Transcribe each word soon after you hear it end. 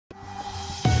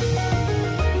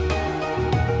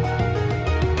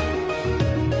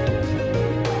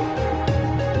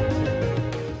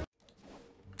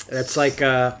That's like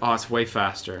Oh, it's way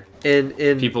faster. in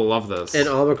People love this. in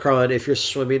Omicron, if you're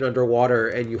swimming underwater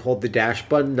and you hold the dash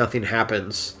button, nothing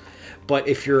happens. But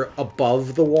if you're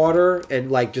above the water and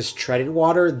like just treading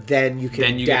water, then you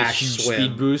can get a dash huge swim.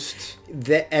 speed boost.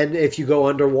 And if you go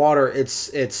underwater,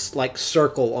 it's like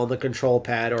circle on the control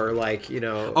pad or like, you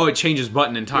know. Oh, it changes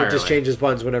button entirely. It just changes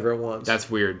buttons whenever it wants. That's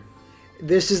weird.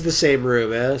 This is the same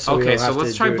room, eh? So okay, so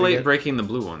let's try breaking the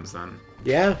blue ones then.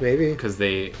 Yeah, maybe. Because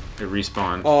they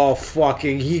respawn. Oh,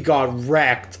 fucking, he got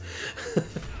wrecked.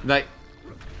 like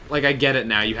I get it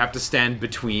now. You have to stand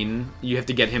between. You have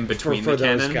to get him between for the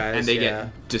cannon, those guys, and they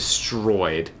get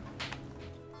destroyed.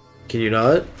 Can you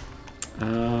not?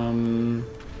 Not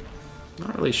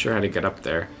really sure how to get up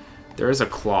there. There is a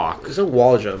clock. There's a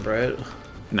wall jump, right?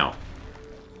 No.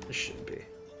 It should be.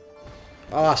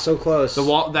 Ah, so close. The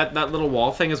wall. That little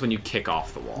wall thing is when you kick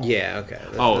off the wall. Yeah. Okay.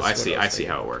 I see. I see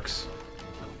how it works.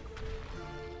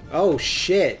 Oh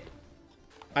shit!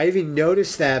 I even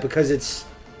noticed that because it's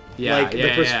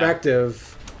the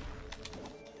perspective.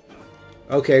 Yeah.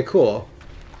 Okay, cool.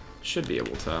 Should be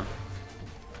able to.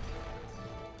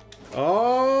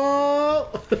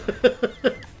 Oh!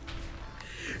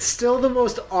 Still the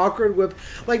most awkward whip.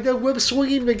 Like the whip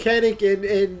swinging mechanic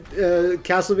in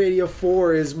Castlevania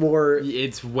 4 is more.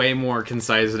 It's way more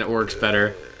concise and it works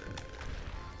better.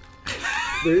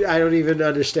 I don't even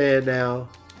understand now.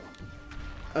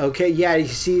 Okay, yeah, you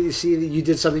see, you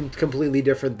did something completely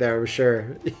different there, I'm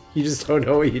sure. You just don't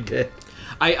know what you did.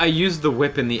 I used the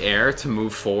whip in the air to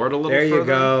move forward a little further. There you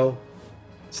go.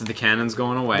 So the cannon's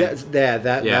going away.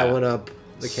 That went up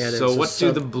the cannon. So what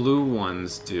do the blue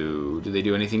ones do? Do they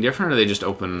do anything different, or they just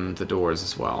open the doors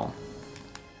as well?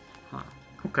 Huh.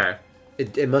 Okay.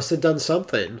 It must have done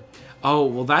something. Oh,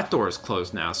 well, that door is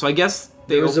closed now. So I guess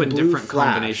they open different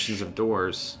combinations of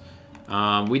doors.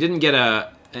 We didn't get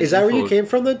a... Is that where you came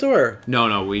from, that door?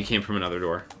 No, we came from another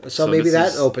door. So maybe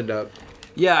that opened up.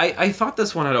 Yeah, I thought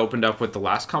this one had opened up with the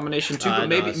last combination too, but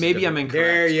maybe I'm incorrect.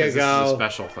 There you go. This is a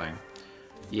special thing.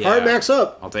 Yeah. Hard max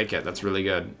up. I'll take it. That's really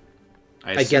good.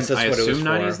 I guess that's what it was for. I assume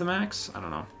 90 is the max? I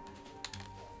don't know.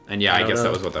 And yeah, I guess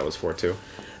that was what that was for too.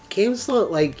 Game's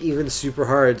not like even super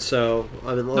hard, so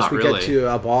I mean, unless we get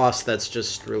to a boss that's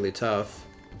just really tough.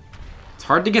 It's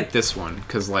hard to get this one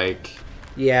because like.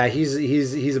 Yeah, he's a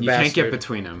bastard. You can't get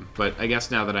between them, but I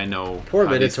guess now that I know poor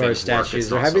Minotaur statues,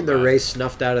 they're having their race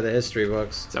snuffed out of the history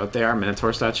books. Is that what they are,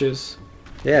 Minotaur statues?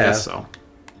 Yeah. I guess so.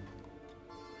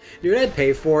 You know what I'd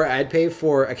pay for? I'd pay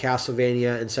for a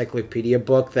Castlevania encyclopedia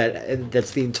book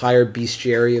that's the entire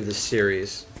bestiary of the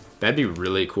series. That'd be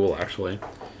really cool, actually.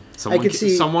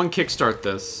 Someone kickstart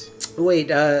this. Wait,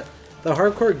 the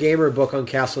Hardcore Gamer book on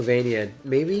Castlevania,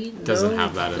 maybe? Doesn't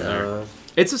have that in there.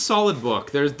 It's a solid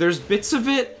book. There's bits of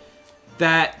it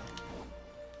that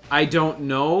I don't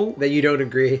know. That you don't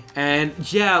agree. And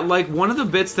yeah, like one of the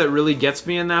bits that really gets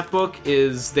me in that book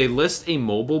is they list a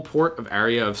mobile port of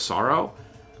Aria of Sorrow.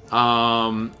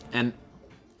 And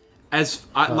as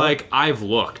I've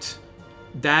looked,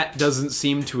 that doesn't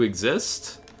seem to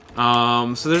exist.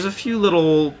 So there's a few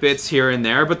little bits here and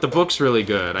there, but the book's really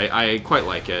good. I quite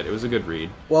like it. It was a good read.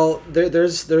 Well,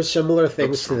 there's similar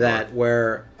things to that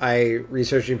where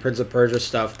researching Prince of Persia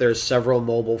stuff, there's several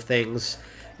mobile things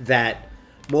that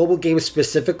mobile games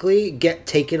specifically get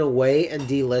taken away and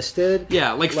delisted.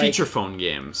 Yeah, like feature phone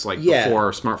games,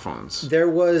 before smartphones. There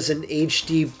was an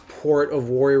HD port of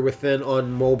Warrior Within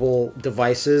on mobile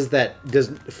devices that does,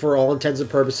 for all intents and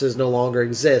purposes, no longer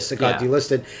exists. It got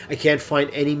delisted. I can't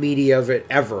find any media of it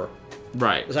ever.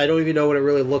 Right. Because I don't even know what it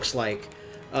really looks like.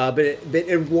 But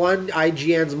it won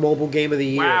IGN's Mobile Game of the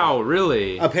Year. Wow,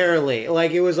 really? Apparently. Like,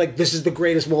 it was like, this is the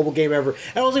greatest mobile game ever.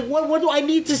 And I was like, what do I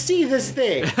need to see this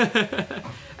thing?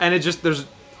 And it just, there's,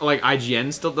 like,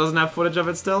 IGN still doesn't have footage of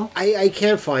it still? I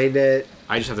can't find it.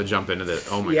 I just have to jump into it.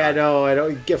 Oh my god. Yeah, no, I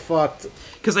don't get fucked.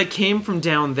 Because I came from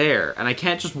down there, and I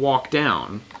can't just walk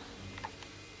down.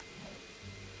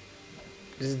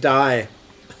 Just die.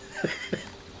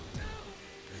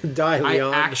 Die,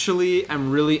 Leon. I actually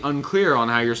am really unclear on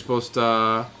how you're supposed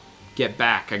to get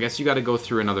back. I guess you gotta go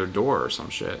through another door or some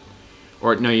shit.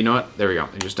 Or, no, you know what? There we go.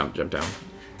 You just jump down.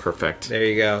 Perfect. There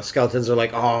you go. Skeletons are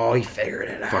like, oh, he figured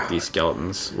it out. Fuck these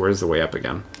skeletons. Where's the way up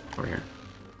again? Over here.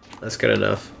 That's good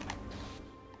enough.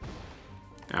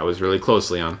 I was really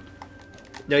close, Leon.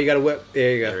 No, you gotta whip.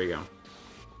 There you go. There you go.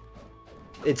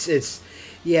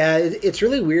 It's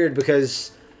really weird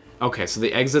because... Okay, so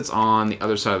the exit's on the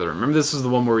other side of the room. Remember this is the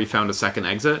one where we found a second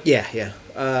exit? Yeah.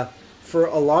 For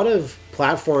a lot of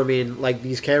platforming, like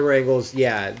these camera angles,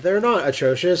 they're not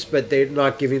atrocious, but they're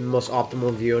not giving the most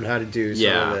optimal view on how to do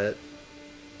some of it.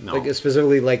 No. Like,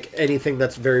 specifically, like, anything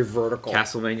that's very vertical.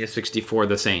 Castlevania 64,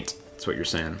 The Saint. That's what you're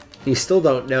saying. You still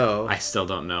don't know. I still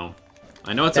don't know.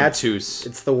 I know it's obtuse.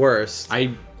 It's the worst.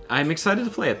 I'm excited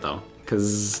to play it, though,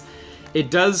 because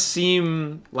it does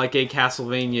seem like a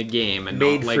Castlevania game and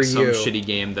Made not like for some you. shitty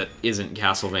game that isn't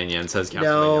Castlevania and says Castlevania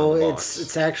No, on the box.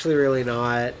 it's actually really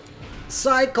not.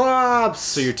 Cyclops!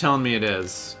 So you're telling me it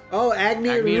is. Oh, Agni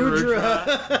and Agni and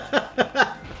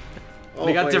Rudra.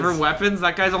 They got different weapons?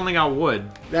 That guy's only got wood.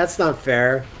 That's not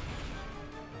fair.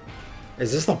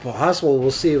 Is this the boss? Well, we'll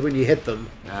see when you hit them.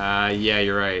 Yeah,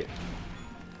 you're right.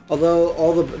 Although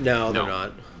all the no, they're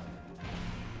not.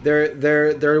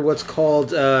 They're what's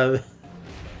called. I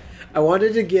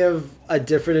wanted to give a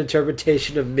different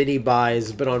interpretation of mini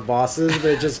buys, but on bosses, but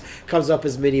it just comes up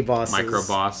as mini bosses. Micro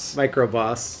boss. Micro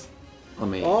boss. Let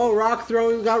me. Oh, rock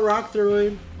throwing! We got rock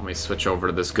throwing. Let me switch over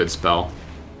to this good spell.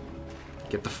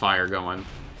 Get the fire going.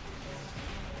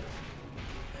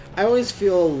 I always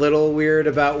feel a little weird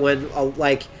about when,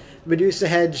 like, Medusa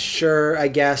heads, sure, I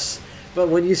guess, but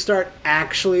when you start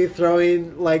actually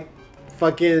throwing, like,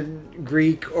 fucking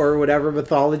Greek or whatever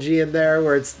mythology in there,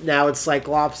 where it's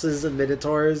Cyclopses and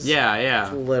Minotaurs. Yeah, yeah.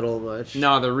 It's a little much.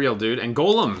 No, they're real, dude. And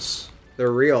golems.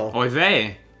 They're real. Oy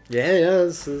vey. Yeah,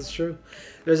 this is true.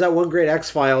 There's that one great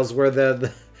X-Files where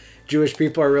the Jewish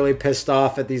people are really pissed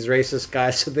off at these racist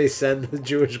guys, so they send the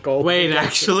Jewish golem. Wait,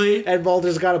 actually? And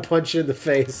Balder's got to punch you in the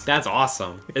face. That's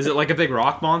awesome. Is it like a big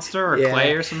rock monster or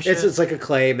clay or some shit? It's like a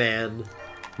clay man.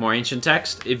 More ancient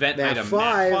text. Event Map item.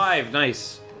 5. Map 5.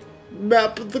 Nice.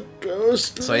 Map of the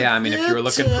Ghost. So yeah, I mean, if you were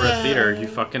looking for a theater, you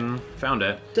fucking found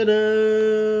it.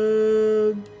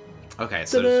 Ta-da! Okay,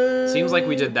 so it seems like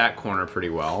we did that corner pretty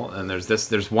well, and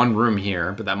there's one room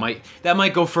here, but that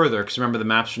might go further because remember the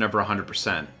maps are never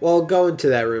 100%. Well, go into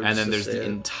that room. And then there's the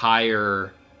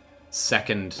entire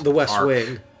second the West arc,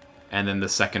 Wing, and then the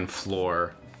second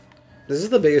floor. This is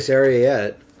the biggest area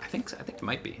yet, I think it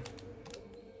might be,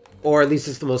 or at least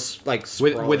it's the most like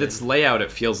with its layout.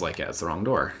 It feels like it. It's the wrong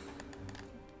door.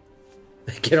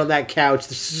 Get on that couch.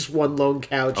 This is just one lone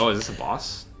couch. Oh, is this a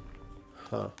boss?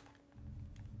 Huh.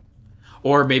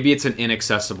 Or maybe it's an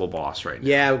inaccessible boss right now.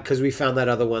 Yeah, because we found that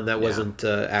other one that wasn't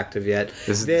active yet.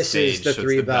 This is the so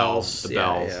three the bells. The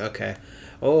bells. Yeah, okay.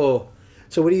 Oh,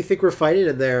 so what do you think we're fighting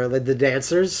in there? Like the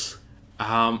dancers?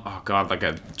 Oh god, like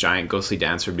a giant ghostly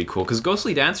dancer would be cool because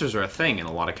ghostly dancers are a thing in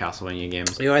a lot of Castlevania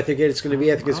games. You know, I think it's going to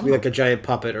be. I think it's going to be like a giant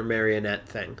puppet or marionette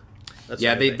thing. That's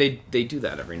yeah, they do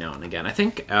that every now and again. I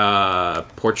think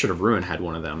Portrait of Ruin had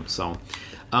one of them. So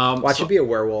watch it be a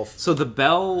werewolf. So the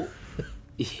bell,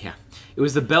 yeah, it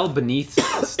was the bell beneath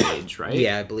the stage, right?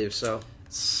 Yeah, I believe so.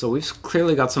 So we've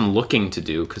clearly got some looking to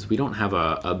do because we don't have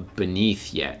a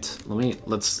beneath yet.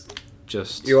 Let's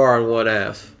just. You are on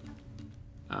 1F.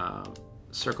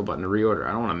 Circle button to reorder.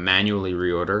 I don't want to manually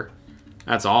reorder.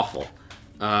 That's awful.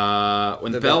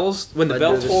 When the bell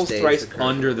tolls thrice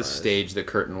under the stage, the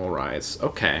curtain will rise.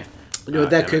 Okay. You know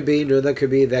what that could be?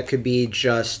 That could be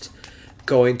just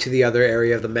going to the other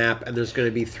area of the map, and there's going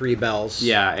to be 3 bells.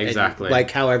 Yeah, exactly. And like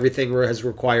how everything has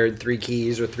required 3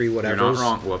 keys or 3 whatever. You're not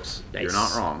wrong. Whoops. Nice. You're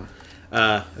not wrong.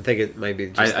 I think it might be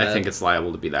just I think it's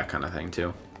liable to be that kind of thing,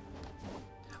 too.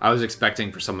 I was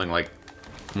expecting for something like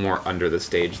more under the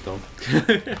stage, though.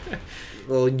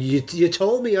 Well, you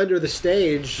told me under the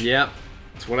stage. Yep.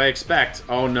 That's what I expect.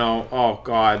 Oh, no. Oh,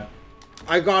 God.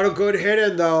 I got a good hit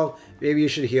in, though. Maybe you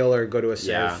should heal or go to a save.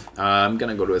 Yeah. I'm going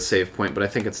to go to a save point, but I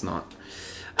think it's not.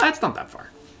 It's not that far.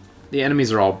 The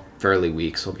enemies are all fairly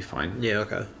weak, so it'll be fine. Yeah,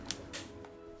 okay.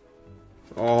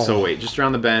 Oh. So wait, just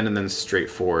around the bend and then straight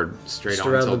forward. Straight just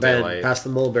on around until the bend, daylight. past the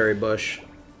mulberry bush.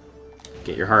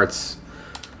 Get your hearts.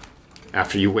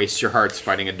 After you waste your hearts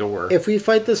fighting a door. If we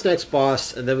fight this next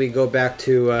boss and then we go back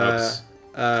to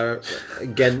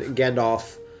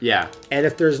Gandalf. Yeah. And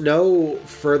if there's no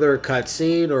further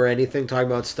cutscene or anything talking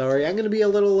about story, I'm going to be a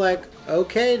little like,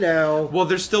 okay now. Well,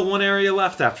 there's still one area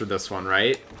left after this one,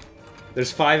 right?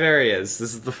 There's 5 areas.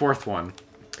 This is the 4th one.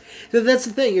 That's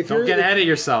the thing. Don't get ahead of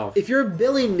yourself. If you're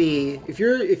billing me, if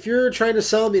you're trying to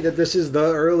sell me that this is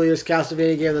the earliest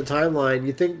Castlevania game in the timeline,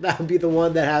 you think that would be the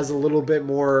one that has a little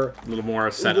more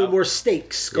setup. A little more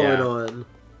stakes going on.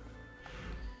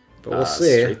 But we'll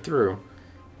see. Straight through.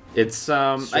 It's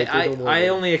I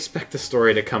only expect the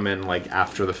story to come in like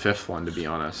after the 5th one, to be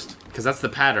honest, because that's the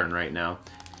pattern right now.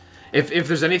 If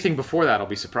there's anything before that, I'll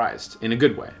be surprised in a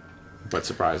good way, but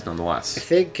surprised nonetheless. I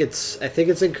think it's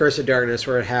in Curse of Darkness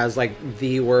where it has like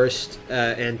the worst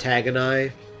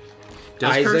antagoni.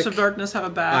 Does Isaac, Curse of Darkness have a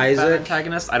bad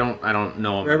antagonist? I don't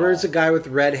know him. Remember, it's a guy with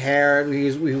red hair and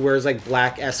he wears like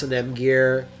black S&M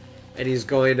gear. and he's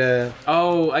going to.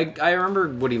 Oh, I remember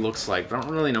what he looks like, but I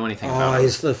don't really know anything about him.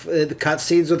 The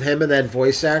cutscenes with him and that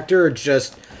voice actor are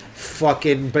just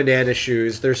fucking banana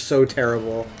shoes. They're so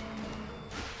terrible.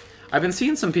 I've been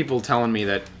seeing some people telling me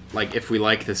that, like, if we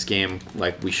like this game,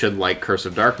 like, we should like Curse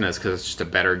of Darkness because it's just a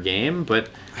better game, but...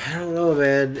 I don't know,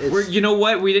 man. You know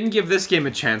what? We didn't give this game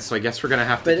a chance, so I guess we're going to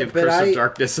have to give Curse of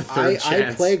Darkness a third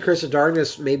chance. I played Curse of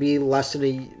Darkness maybe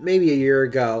a year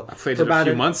ago. I played it a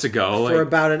few months ago. For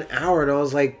about an hour, and I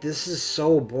was like, this is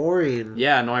so boring.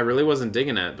 Yeah, no, I really wasn't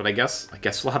digging it, but I guess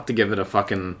we'll have to give it a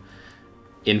fucking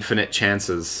infinity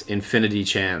chance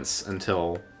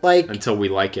until we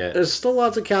like it. There's still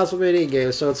lots of Castlevania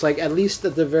games, so it's like at least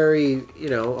at the very,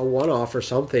 a one-off or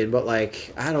something. But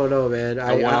like, I don't know, man.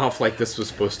 A one-off like this was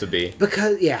supposed to be.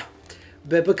 Because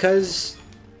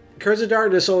Curse of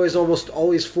Darkness almost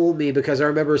always fooled me because I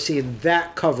remember seeing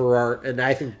that cover art, and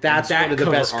I think that's one of the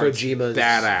best Kojima's.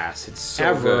 Badass! It's so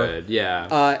ever. Good.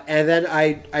 Yeah. And then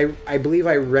I believe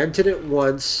I rented it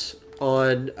once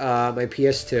on my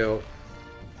PS2.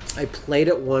 I played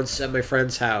it once at my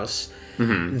friend's house.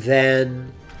 Mm-hmm.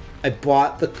 Then I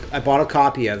bought a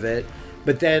copy of it,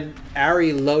 but then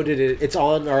Ari loaded it. It's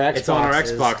on our Xboxes. It's on our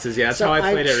Xboxes. Yeah, that's how I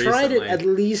played it recently. I tried it at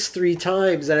least 3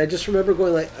 times, and I just remember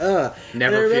going like, ugh.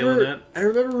 Never feeling it. I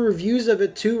remember reviews of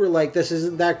it too were like, this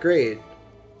isn't that great.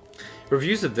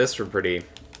 Reviews of this were pretty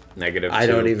negative. I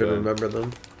don't even remember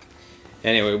them.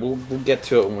 Anyway, we'll get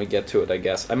to it when we get to it, I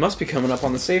guess. I must be coming up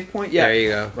on the save point. Yeah, there you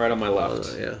go. Right on my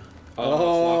left. Yeah. Oh, it's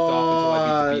locked off until I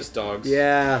beat the beast dogs.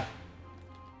 Yeah.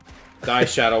 Die,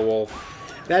 Shadow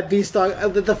Wolf. That beast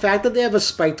dog. The fact that they have a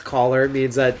spiked collar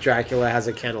means that Dracula has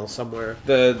a kennel somewhere.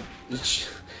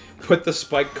 Put the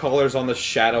spiked collars on the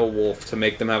Shadow Wolf to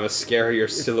make them have a scarier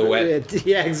silhouette.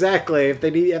 Yeah, exactly. If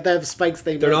they have spikes,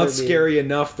 they're not scary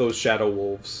enough. Those Shadow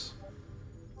Wolves.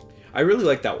 I really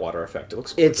like that water effect. It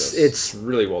looks gorgeous. It's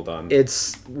really well done.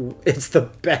 It's the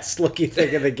best looking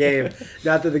thing in the game.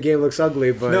 Not that the game looks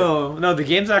ugly, but no, the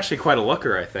game's actually quite a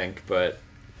looker, I think. But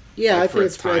yeah, I think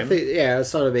it's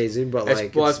not amazing, but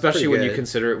especially when you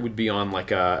consider it would be on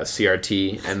like a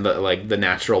CRT, and the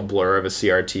natural blur of a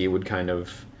CRT would kind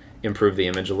of improve the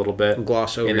image a little bit,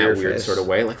 gloss over in that weird sort of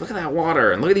way. Like, look at that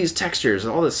water, and look at these textures,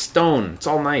 and all this stone. It's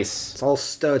all nice.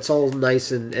 It's all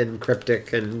nice and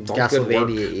cryptic and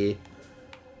Castlevania-y.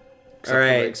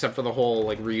 Except for the whole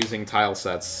like reusing tile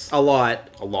sets. A lot.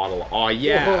 Oh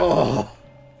yeah. Oh.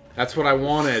 That's what I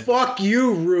wanted. Fuck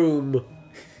you, room.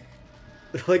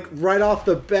 Like right off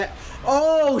the bat.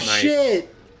 Oh nice.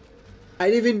 Shit! I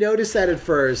didn't even notice that at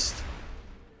first.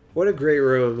 What a great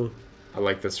room. I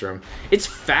like this room. It's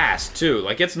fast too.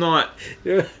 Like it's not.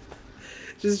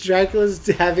 Just Dracula's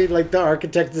having like the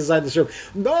architect design this room.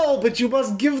 No, but you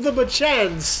must give them a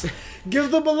chance.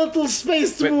 Give them a little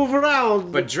space to move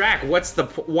around. But Drac, what's the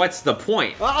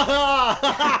point? And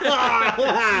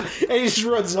he just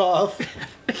runs off.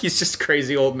 He's just a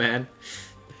crazy old man.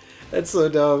 That's so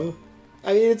dumb.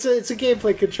 I mean, it's a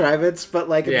gameplay contrivance, but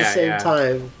like at the same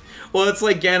time. Well, it's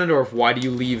like Ganondorf. Why do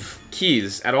you leave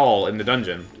keys at all in the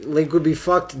dungeon? Link would be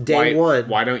fucked day one.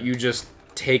 Why don't you just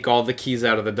take all the keys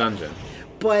out of the dungeon?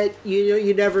 But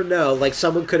you never know. Like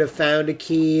someone could have found a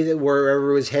key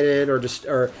wherever it was hidden,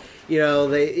 you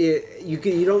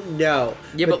don't know.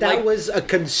 Yeah, but that was a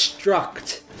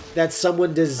construct that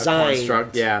someone designed. A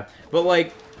construct, yeah. But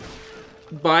like,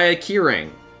 buy a key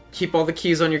ring. Keep all the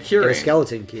keys on your key ring. A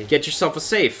skeleton key. Get yourself a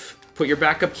safe. Put your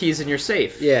backup keys in your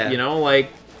safe. Yeah.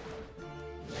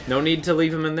 No need to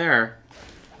leave them in there.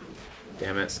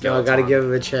 Damn it, skeleton. No, I gotta give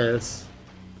him a chance.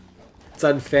 It's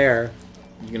unfair.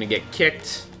 You're gonna get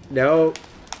kicked. No.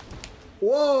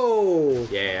 Whoa!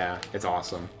 Yeah, it's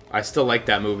awesome. I still like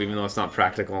that move, even though it's not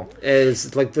practical.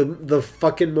 It's like the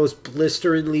fucking most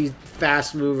blisteringly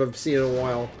fast move I've seen in a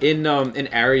while. In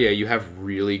Area, you have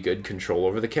really good control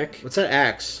over the kick. What's that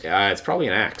axe? Yeah, it's probably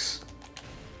an axe.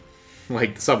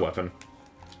 Like the sub-weapon.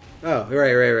 Oh,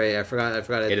 right. I forgot.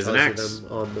 It is an axe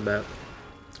them on the map.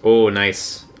 Oh,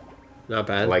 nice. Not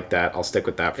bad. I like that. I'll stick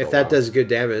with that for a while. If that does good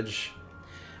damage.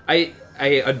 I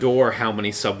adore how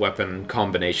many sub-weapon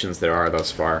combinations there are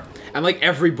thus far. And, like,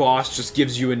 every boss just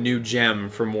gives you a new gem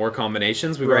for more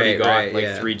combinations. We've already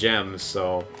got, 3 gems,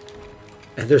 so...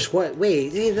 And there's what?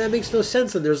 Wait, hey, that makes no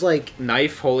sense. And there's, like...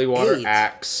 Knife, holy water, 8.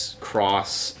 Axe,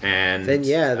 cross, and then,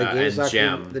 yeah, the game's and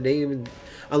gem. The name...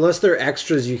 Unless they're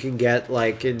extras you can get,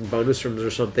 like, in bonus rooms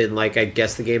or something, like, I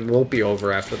guess the game won't be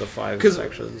over after the 5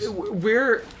 sections.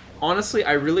 Honestly,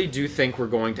 I really do think we're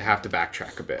going to have to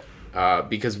backtrack a bit.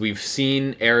 Because we've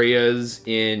seen areas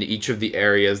in each of the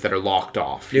areas that are locked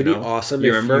off. It'd be awesome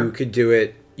if you could do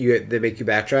it. They make you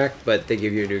backtrack, but they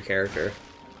give you a new character.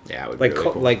 Yeah, it would be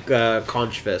really cool. Like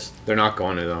Conch Fist. They're not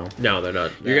going to, though. No, they're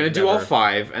not. You're going to do all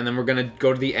 5, and then we're going to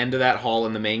go to the end of that hall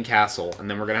in the main castle, and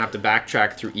then we're going to have to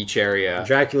backtrack through each area.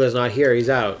 Dracula's not here. He's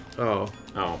out. Oh.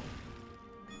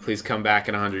 Please come back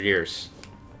in 100 years.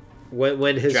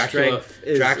 When his strength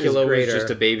is Dracula greater. was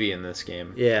just a baby in this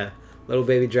game. Yeah. Little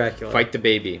baby Dracula. Fight the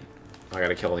baby. I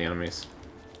gotta kill the enemies.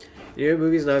 You know, the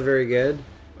movie's not very good.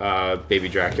 Baby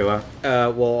Dracula.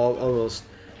 Well, almost.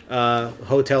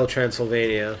 Hotel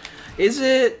Transylvania. Is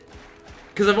it?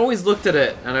 Because I've always looked at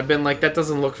it and I've been like, that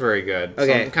doesn't look very good. Okay,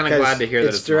 so I'm kind of glad to hear that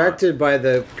it's directed by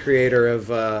the creator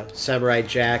of Samurai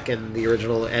Jack and the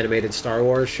original animated Star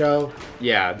Wars show.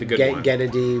 Yeah, the good one.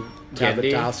 Gennady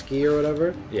Tartakovsky or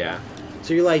whatever. Yeah.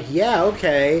 So you're like, yeah,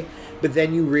 okay, but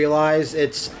then you realize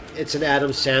it's an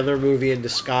Adam Sandler movie in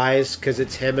disguise because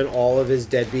it's him and all of his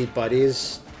deadbeat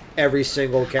buddies. Every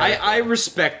single character. I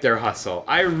respect their hustle.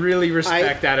 I really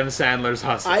respect Adam Sandler's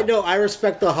hustle. I know, I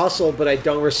respect the hustle, but I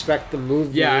don't respect the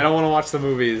movie. Yeah, I don't want to watch the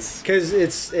movies. Because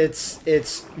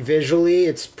it's visually,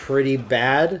 it's pretty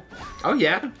bad. Oh,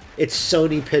 yeah? It's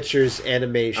Sony Pictures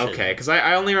animation. Okay, because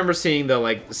I only remember seeing the,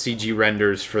 like, CG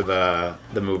renders for the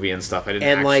movie and stuff. I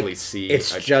didn't actually see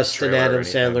it's just an Adam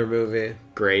Sandler movie.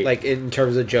 Great. Like, in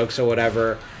terms of jokes or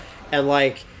whatever. And,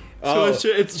 like... So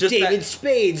it's just David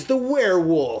Spades, the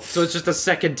werewolf. So it's just a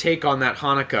second take on that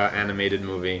Hanukkah animated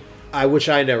movie. Which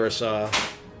I never saw.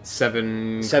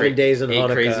 7 days in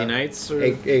Hanukkah. 8 crazy nights? Or?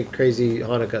 8 crazy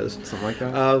Hanukkahs. Something like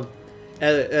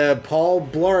that. Paul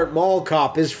Blart Mall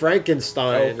Cop is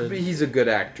Frankenstein. Oh, he's a good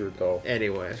actor, though.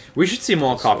 Anyway. We should see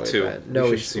Mall Cop 2. Bad.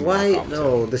 No, why?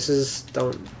 No, this is...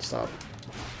 Don't stop.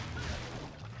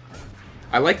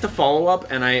 I like the follow-up,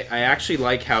 and I actually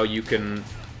like how you can...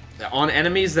 On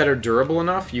enemies that are durable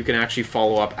enough, you can actually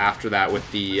follow up after that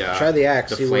with the try the axe.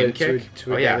 the see flame what, kick.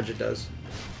 See what damage it does.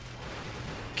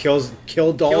 Killed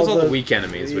all the weak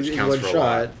enemies, which counts for a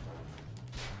lot.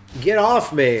 Get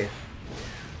off me!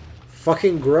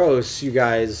 Fucking gross, you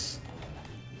guys.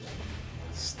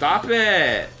 Stop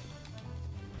it!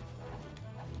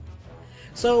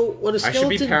 So when a skeleton I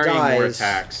should be parrying dies, more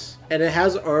attacks. And it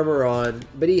has armor on,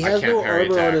 but he has no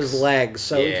armor on his legs,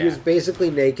 so he was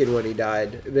basically naked when he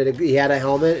died. But he had a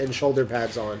helmet and shoulder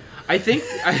pads on. I think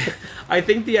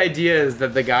the idea is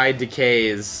that the guy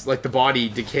decays, like the body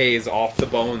decays off the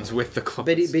bones with the clothes.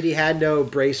 But he had no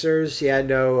bracers. He had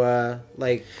no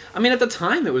like. I mean, at the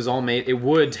time, it was all made. It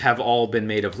would have all been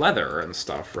made of leather and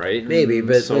stuff, right? Maybe,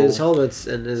 but his helmets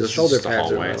and his shoulder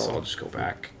pads are metal. So I'll just go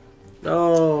back.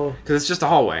 No, because it's just a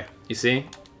hallway. You see.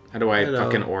 How do I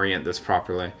fucking orient this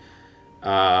properly?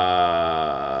 There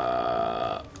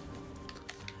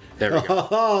we go.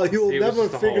 Oh, you'll never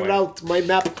figure out my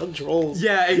map controls.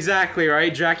 Yeah, exactly,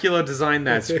 right? Dracula designed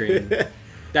that screen.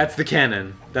 That's the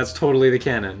canon. That's totally the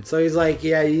canon. So he's like,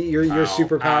 yeah, you're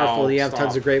super powerful and you have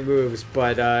tons of great moves,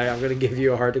 but I'm going to give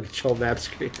you a hard-to-control map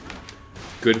screen.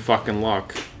 Good fucking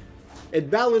luck.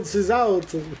 It balances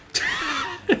out.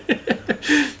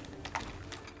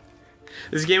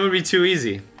 This game would be too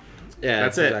easy. Yeah,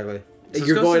 that's exactly. it. So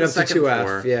you're going up to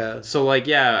 2F, yeah. So, like,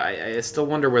 yeah, I still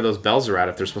wonder where those bells are at,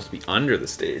 if they're supposed to be under the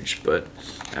stage, but...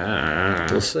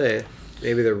 We'll see.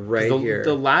 Maybe they're right here.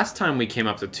 The last time we came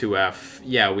up to 2F,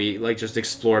 yeah, we, like, just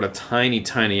explored a tiny,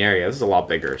 tiny area. This is a lot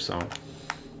bigger, so...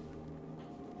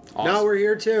 Now we're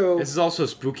here, too. This is also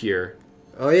spookier.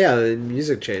 Oh, yeah, the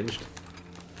music changed.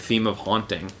 Theme of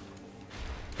haunting.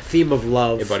 Theme of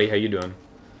love. Hey, buddy, how you doing?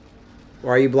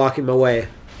 Why are you blocking my way?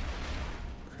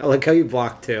 I like how you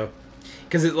block too.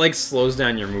 Because it like slows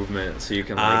down your movement, so you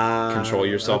can like control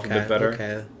yourself a bit better.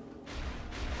 Okay.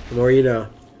 The more you know.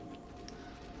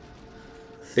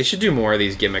 They should do more of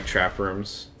these gimmick trap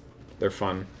rooms. They're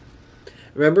fun.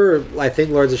 Remember, I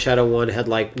think Lords of Shadow 1 had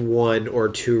like 1 or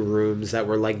 2 rooms that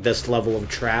were like this level of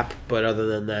trap, but other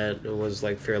than that, it was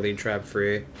like fairly trap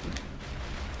free.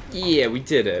 Yeah, we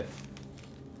did it.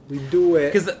 We do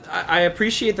it. Because I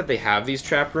appreciate that they have these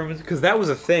trap rooms, because that was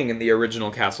a thing in the original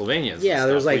Castlevanias. Yeah,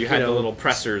 there's like, you had the little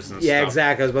pressers and stuff. Yeah,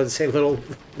 exactly. I was about to say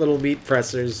little meat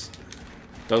pressers.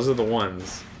 Those are the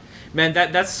ones. Man,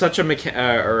 that's such a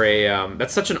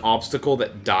that's such an obstacle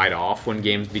that died off when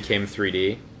games became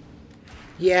 3D.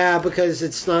 Yeah, because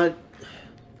it's not.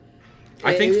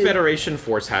 I think Federation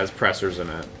Force has pressers in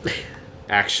it.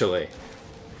 Actually.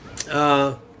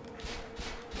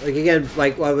 Like, again,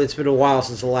 like, well, it's been a while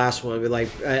since the last one, but,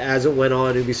 like, as it went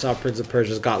on, Ubisoft Prince of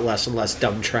Persia's got less and less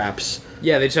dumb traps.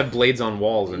 Yeah, they just have blades on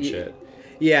walls and shit.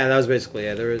 Yeah, that was basically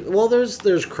it.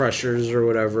 There's crushers or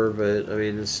whatever, but, I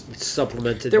mean, it's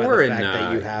supplemented by the fact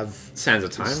that you have... Sands of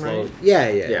Time, right?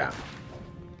 Yeah.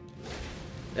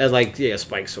 And, like, yeah,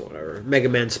 spikes or whatever. Mega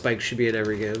Man spikes should be in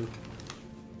every game.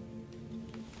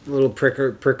 Little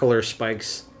prickler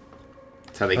spikes.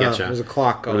 That's how they get you. There's a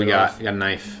clock going What do we got? off. You got a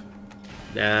knife.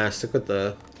 Nah, stick with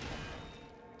the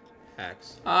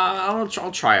axe.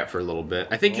 I'll try it for a little bit.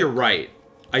 I think you're right.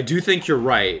 I do think you're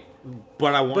right,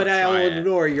 but I want to try it. But I will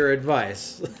ignore your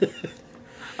advice.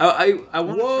 I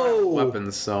want to try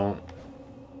weapons, so...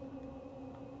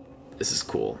 This is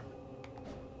cool.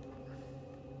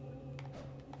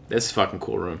 This is a fucking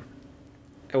cool room.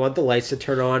 I want the lights to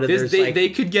turn on. And They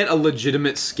could get a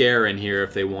legitimate scare in here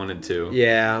if they wanted to.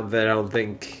 Yeah, but I don't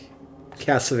think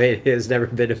Castlevania has never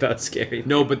been about scary.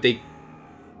 No, but they...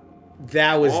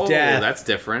 That was death. That's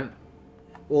different.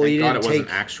 Well, Thank God it wasn't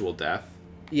actual death.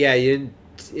 Yeah, you didn't...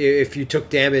 If you took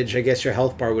damage, I guess your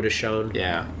health bar would have shown.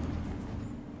 Yeah.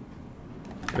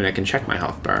 I mean, I can check my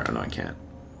health bar. Oh, no, I can't.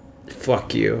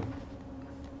 Fuck you.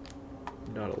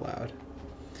 Not allowed.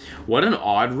 What an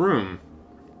odd room.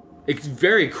 It's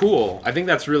very cool. I think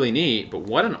that's really neat, but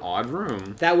what an odd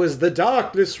room. That was the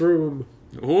darkness room.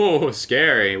 Ooh,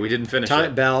 scary. We didn't finish Time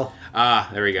it. bell. Ah,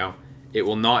 there we go. It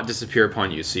will not disappear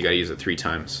upon you, so you gotta use it 3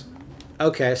 times.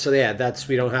 Okay, so yeah,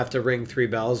 we don't have to ring 3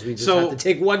 bells. We just have to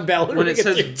take 1 bell and when ring it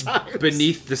says 3 times.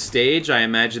 Beneath the stage, I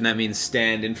imagine that means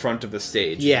stand in front of the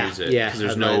stage. Yeah, and use it, yeah. Because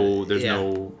there's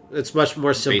no. It's much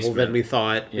more simple basement. than we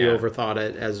thought. Yeah. We overthought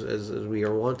it as we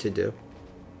are wont to do.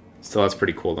 Still, that's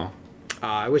pretty cool though.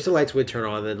 I wish the lights would turn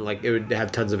on, then like it would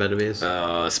have tons of enemies.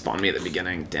 Spawn me at the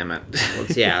beginning. Damn it.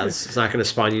 It's not going to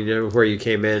spawn you where you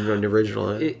came in on the original.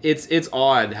 It's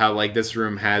odd how like this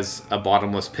room has a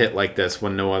bottomless pit like this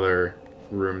when no other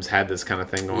rooms had this kind of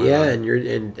thing going on. Yeah, and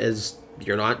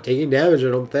you're not taking damage. I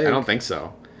don't think. I don't think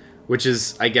so. Which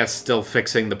is, I guess, still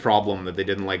fixing the problem that they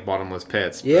didn't like bottomless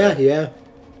pits. Yeah, yeah.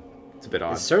 It's a bit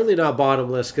odd. It's certainly not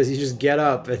bottomless because you just get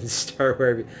up and start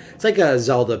wherever. It's like a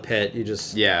Zelda pit. You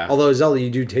just Although Zelda,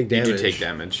 you do take damage. You do take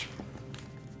damage.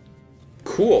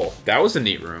 Cool. That was a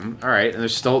neat room. All right, and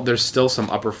there's still some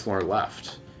upper floor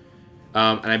left.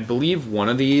 And I believe one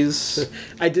of these...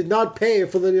 I did not pay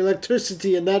for the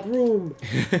electricity in that room.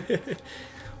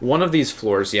 One of these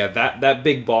floors, yeah, that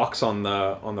big box on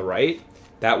the right,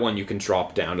 that one you can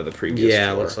drop down to the previous floor.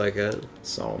 Yeah, looks like it.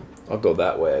 So, I'll go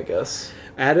that way, I guess.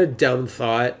 I had a dumb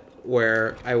thought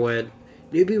where I went,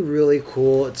 it'd be really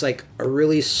cool. It's like a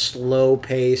really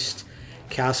slow-paced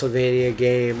Castlevania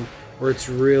game where it's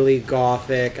really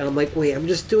gothic. And I'm like, wait, I'm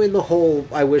just doing the whole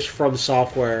I wish From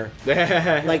Software.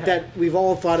 Like that we've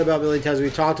all thought about a million times,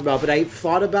 we've talked about, but I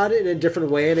thought about it in a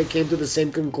different way and it came to the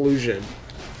same conclusion.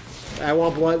 I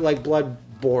want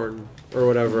Bloodborne or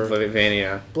whatever.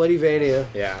 Bloodyvania.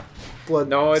 Yeah.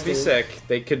 No, it'd be sick.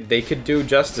 They could do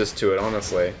justice to it,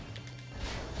 honestly.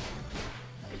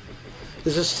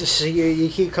 It's just you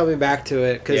keep coming back to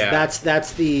it because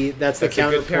that's the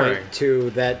counterpoint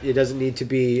to that. It doesn't need to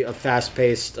be a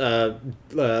fast-paced God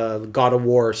of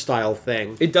War style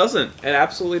thing. It doesn't. It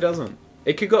absolutely doesn't.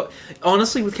 It could go.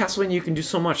 Honestly, with Castlevania, you can do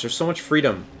so much. There's so much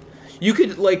freedom. You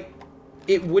could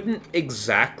it wouldn't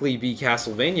exactly be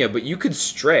Castlevania, but you could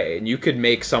stray and you could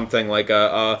make something like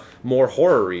a more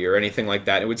horror-y or anything like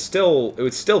that. It would still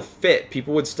fit.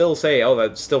 People would still say, "Oh,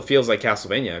 that still feels like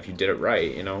Castlevania" if you did it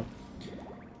right. You know.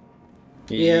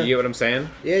 You get what I'm saying?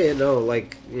 Yeah, no,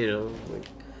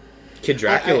 Kid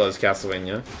Dracula's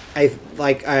Castlevania.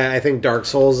 I think Dark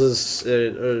Souls is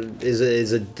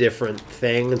a different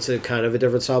thing. It's a kind of a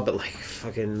different style, but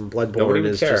fucking Bloodborne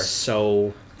is just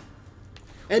so.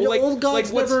 And old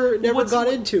gods never got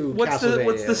into Castlevania.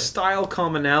 What's the style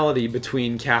commonality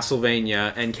between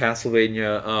Castlevania and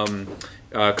Castlevania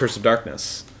Curse of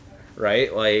Darkness?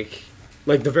 Right? Like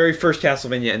the very first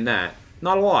Castlevania in that.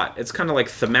 Not a lot. It's kind of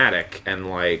thematic and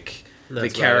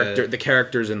the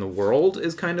characters in the world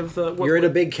is kind of the... You're in a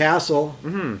big castle.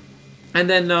 Mm-hmm. And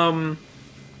then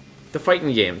the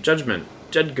fighting game, Judgment.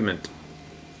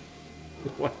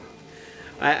 What?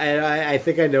 I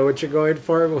think I know what you're going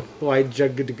for. Why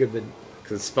Judgment? Because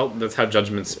it's spelled. That's how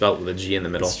Judgment's spelled, with a G in the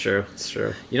middle. It's true. It's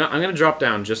true. You know, I'm gonna drop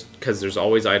down just because there's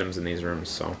always items in these rooms.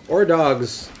 So. Or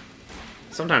dogs.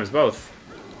 Sometimes both.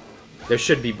 There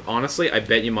should be. Honestly, I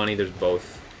bet you money there's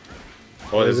both.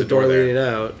 Oh, there's a door leading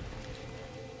out.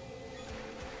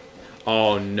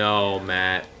 Oh no,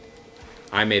 Matt.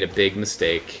 I made a big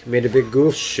mistake. You made a big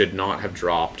goof. Should not have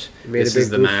dropped. This is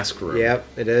the mask room. Yep,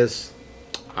 it is.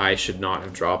 I should not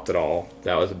have dropped at all.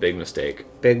 That was a big mistake.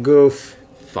 Big goof.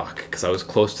 Fuck, because I was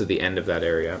close to the end of that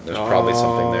area. There's probably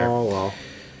something there. Oh,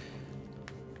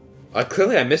 well.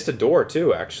 Clearly I missed a door,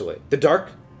 too, actually. The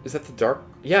dark... Is that the dark...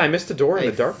 Yeah, I missed a door in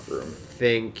the dark room.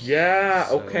 Yeah,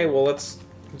 so. Okay, well, let's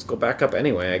go back up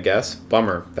anyway, I guess.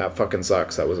 Bummer. That fucking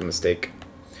sucks. That was a mistake.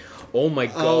 Oh my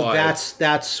god. Oh,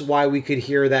 that's why we could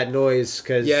hear that noise.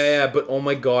 Cause yeah, but oh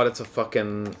my god, it's a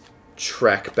fucking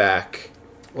trek back.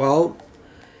 Well,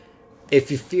 if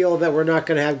you feel that we're not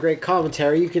going to have great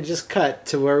commentary, you can just cut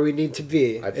to where we need to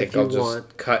be. I think I'll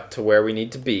just cut to where we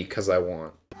need to be because I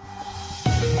want.